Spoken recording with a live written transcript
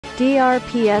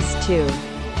DRPS 2.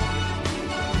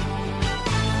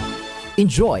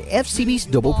 Enjoy FCB's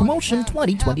Double Promotion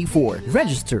 2024.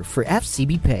 Register for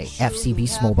FCB Pay,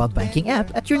 FCB's mobile banking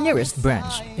app at your nearest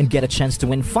branch, and get a chance to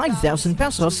win 5,000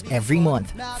 pesos every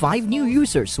month. 5 new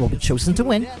users will be chosen to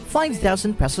win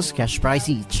 5,000 pesos cash prize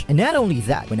each. And not only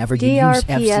that, whenever you use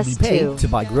FCB Pay to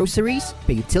buy groceries,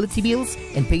 pay utility bills,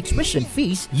 and pay tuition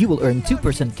fees, you will earn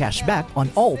 2% cash back on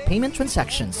all payment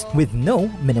transactions with no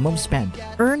minimum spend.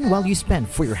 Earn while you spend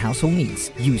for your household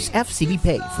needs. Use FCB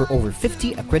Pay for over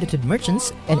 50 accredited merchants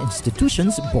and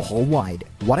institutions Bohol-wide.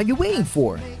 What are you waiting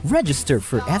for? Register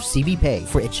for FCB Pay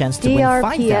for a chance to win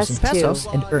 5,000 pesos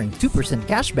and earn 2%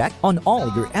 cash back on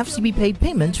all your FCB Pay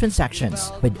payment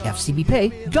transactions with FCB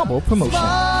Pay Double Promotion.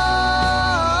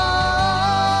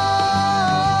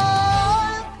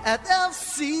 At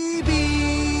FCB.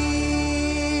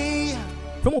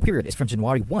 Promo period is from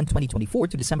January 1, 2024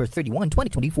 to December 31,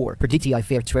 2024 per DTI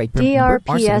Fair Trade Permit number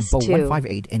DRPS 2.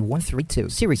 158 and 132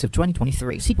 series of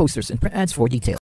 2023. See posters and print ads for details.